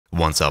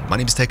What's up, my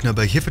name is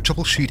TechNobo here for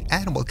Troubleshoot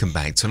and welcome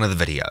back to another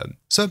video.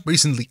 So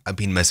recently I've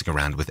been messing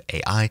around with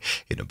AI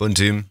in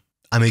Ubuntu.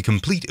 I'm a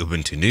complete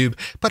Ubuntu noob,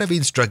 but I've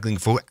been struggling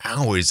for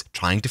hours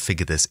trying to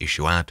figure this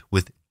issue out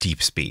with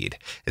DeepSpeed.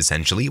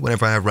 Essentially,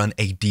 whenever I run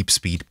a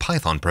DeepSpeed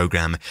Python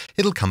program,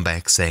 it'll come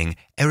back saying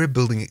error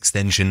building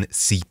extension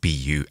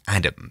CPU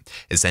Adam.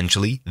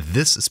 Essentially,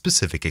 this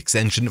specific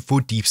extension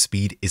for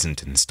DeepSpeed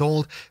isn't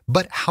installed,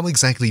 but how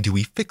exactly do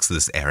we fix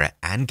this error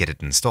and get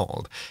it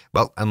installed?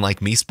 Well,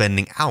 unlike me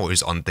spending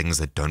hours on things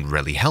that don't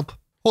really help,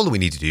 all we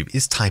need to do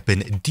is type in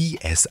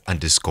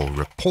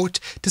ds_report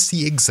to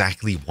see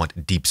exactly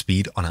what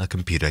DeepSpeed on our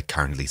computer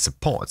currently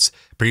supports.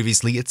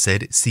 Previously it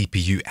said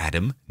CPU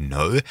Adam,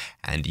 no,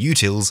 and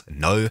utils,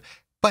 no,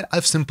 but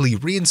I've simply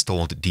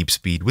reinstalled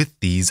DeepSpeed with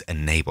these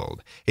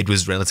enabled. It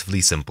was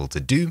relatively simple to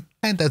do,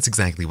 and that's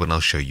exactly what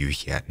I'll show you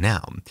here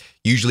now.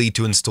 Usually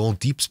to install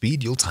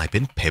DeepSpeed, you'll type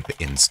in pip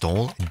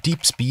install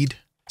DeepSpeed.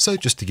 So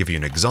just to give you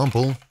an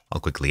example, I'll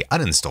quickly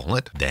uninstall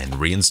it, then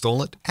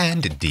reinstall it,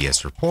 and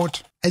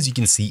ds_report. As you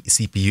can see,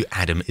 CPU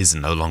Adam is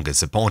no longer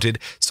supported,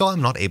 so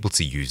I'm not able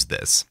to use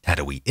this. How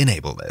do we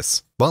enable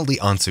this? Well, the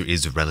answer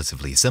is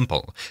relatively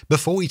simple.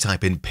 Before we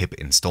type in pip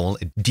install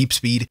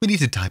DeepSpeed, we need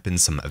to type in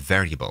some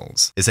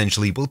variables.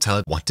 Essentially, we'll tell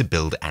it what to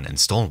build and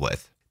install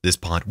with. This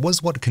part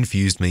was what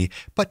confused me,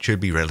 but should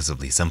be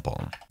relatively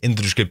simple. In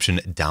the description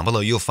down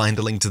below, you'll find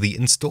a link to the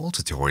install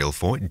tutorial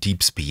for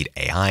DeepSpeed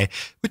AI,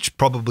 which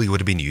probably would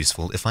have been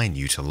useful if I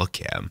knew to look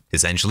here.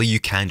 Essentially, you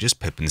can just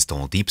pip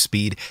install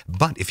DeepSpeed,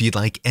 but if you'd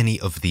like any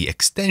of the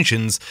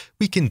extensions,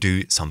 we can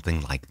do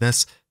something like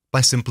this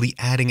by simply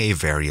adding a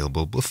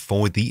variable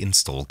before the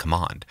install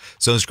command.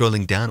 So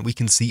scrolling down, we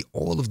can see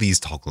all of these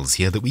toggles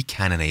here that we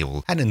can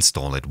enable and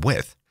install it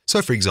with.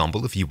 So for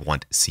example, if you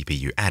want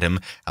CPU Adam,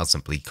 I'll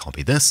simply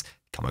copy this,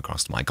 come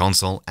across to my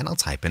console, and I'll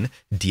type in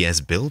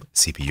ds_build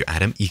CPU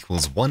Adam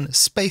equals 1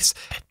 space,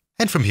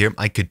 and from here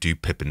I could do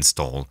pip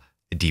install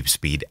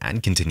DeepSpeed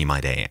and continue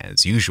my day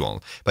as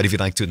usual. But if you'd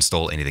like to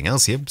install anything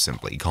else here,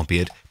 simply copy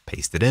it,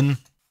 paste it in,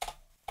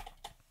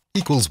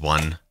 equals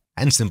 1,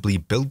 and simply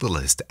build the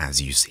list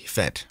as you see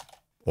fit.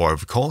 Or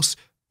of course,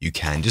 you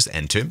can just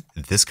enter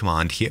this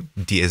command here,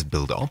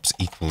 ds_build_ops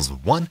equals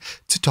 1,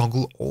 to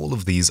toggle all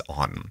of these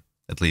on.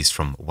 At least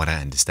from what I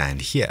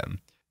understand here.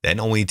 Then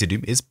all we need to do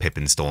is pip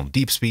install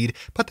DeepSpeed,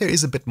 but there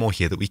is a bit more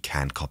here that we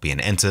can copy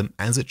and enter,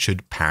 as it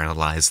should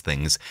parallelize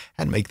things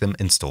and make them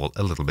install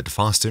a little bit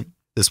faster.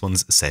 This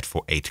one's set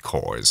for 8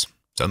 cores.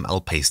 So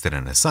I'll paste it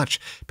in as such,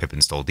 pip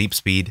install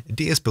DeepSpeed,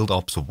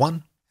 ds_build_ops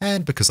 1,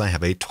 and because I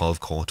have a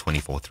 12-core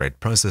 24-thread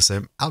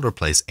processor, I'll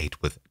replace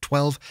 8 with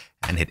 12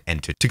 and hit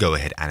enter to go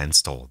ahead and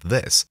install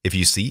this. If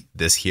you see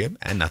this here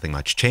and nothing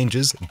much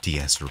changes,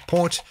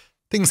 ds_report,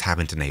 things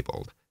haven't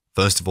enabled.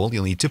 First of all,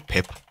 you'll need to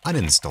pip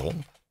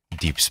uninstall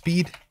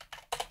DeepSpeed,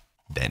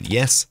 then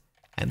yes,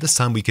 and this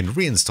time we can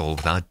reinstall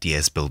without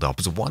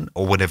ds_build_ops 1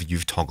 or whatever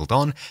you've toggled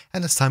on,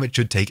 and this time it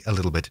should take a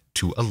little bit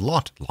to a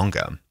lot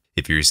longer.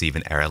 If you receive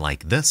an error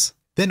like this,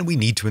 then we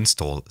need to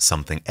install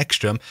something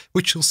extra,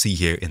 which you'll see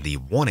here in the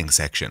warning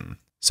section.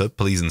 So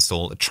please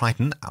install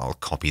Triton. I'll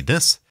copy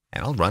this,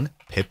 and I'll run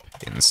pip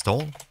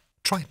install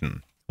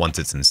Triton. Once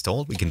it's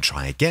installed, we can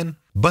try again,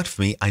 but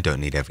for me, I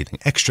don't need everything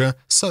extra,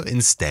 so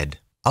instead,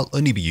 I'll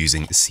only be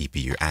using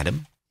CPU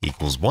Adam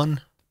equals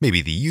 1,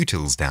 maybe the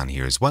utils down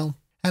here as well,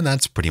 and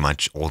that's pretty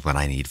much all that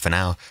I need for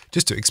now,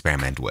 just to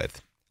experiment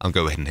with. I'll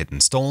go ahead and hit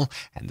install,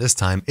 and this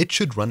time it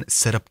should run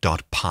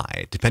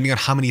setup.py. Depending on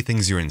how many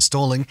things you're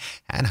installing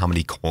and how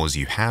many cores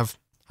you have,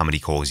 how many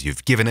cores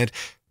you've given it,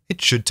 it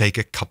should take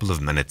a couple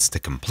of minutes to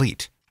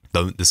complete,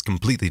 though this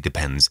completely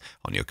depends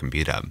on your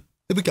computer.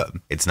 There we go,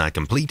 it's now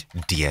complete,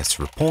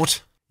 ds_report.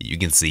 You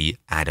can see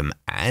Adam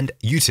and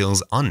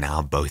utils are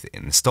now both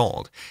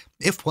installed.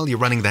 If while you're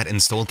running that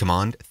install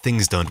command,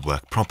 things don't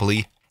work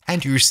properly,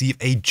 and you receive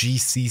a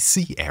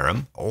GCC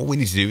error, all we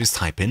need to do is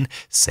type in,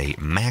 say,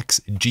 max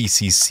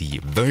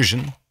GCC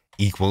version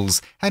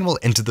equals, and we'll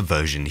enter the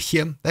version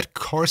here that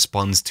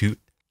corresponds to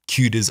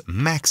CUDA's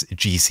max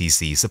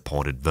GCC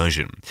supported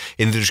version.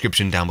 In the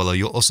description down below,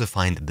 you'll also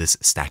find this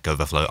Stack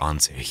Overflow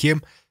answer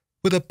here,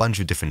 with a bunch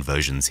of different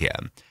versions here.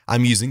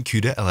 I'm using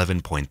CUDA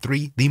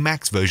 11.3, the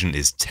max version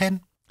is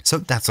 10, so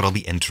that's what I'll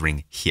be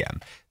entering here.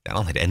 Then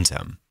I'll hit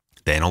enter.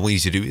 Then all we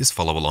need to do is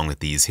follow along with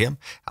these here.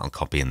 I'll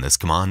copy in this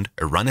command,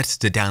 run it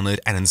to download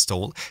and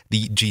install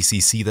the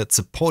GCC that's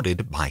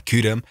supported by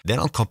CUDA. Then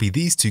I'll copy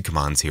these 2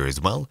 commands here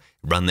as well,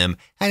 run them,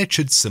 and it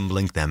should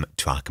symlink them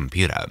to our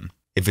computer.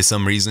 If for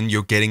some reason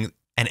you're getting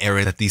an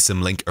error that the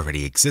symlink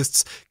already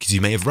exists, because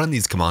you may have run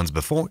these commands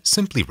before,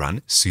 simply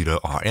run sudo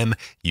rm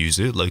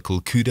user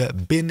local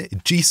CUDA bin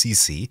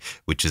gcc,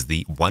 which is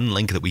the one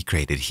link that we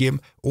created here,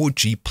 or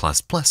g++,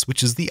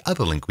 which is the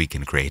other link we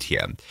can create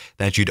here.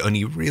 That you'd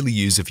only really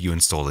use if you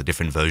install a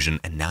different version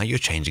and now you're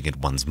changing it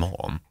once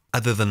more.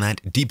 Other than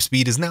that,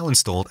 DeepSpeed is now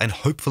installed and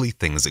hopefully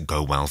things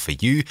go well for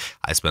you.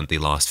 I spent the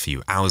last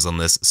few hours on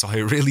this, so I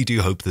really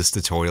do hope this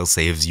tutorial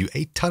saves you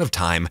a ton of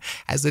time,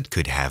 as it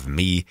could have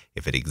me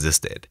if it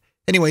existed.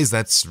 Anyways,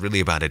 that's really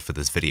about it for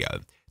this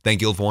video.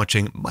 Thank you all for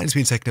watching. My name's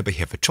been Technobo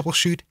here for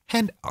Troubleshoot,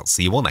 and I'll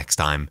see you all next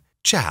time.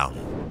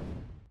 Ciao.